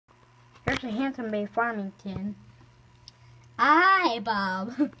There's a Hampton Bay Farmington. Hi,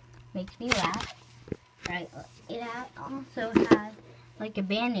 Bob. Makes me laugh. Right, it also has like a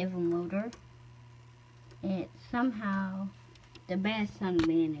band noodle motor. It's somehow the best on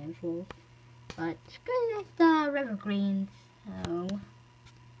band noodles, but it's good as the rivergreen, so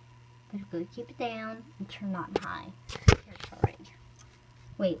better go keep it down and turn on high. Here's alright.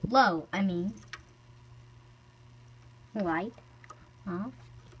 Wait, low, I mean. Light. Off.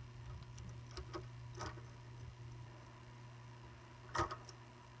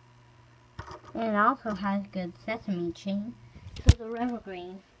 And it also has good sesame chain, so the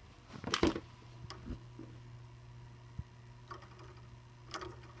rivergreen.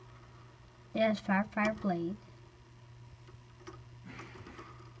 It has fire blades.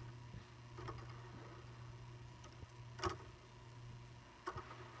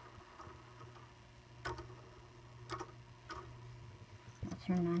 Let's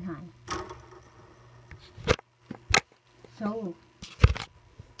turn on high. So,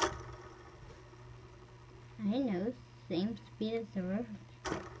 I know, same speed as the river,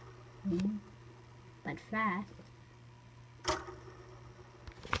 but fast.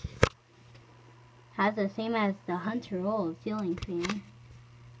 Has the same as the Hunter old ceiling fan.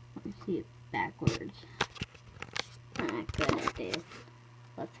 Let's see it backwards. I'm not good at this.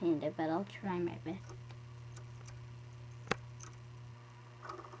 Left-handed, but I'll try my best.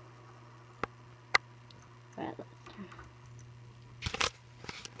 Alright, let's turn.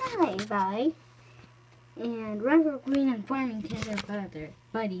 Hi, bye. And rivergreen and Farmington are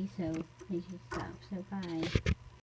buddies, so they should stop. So bye.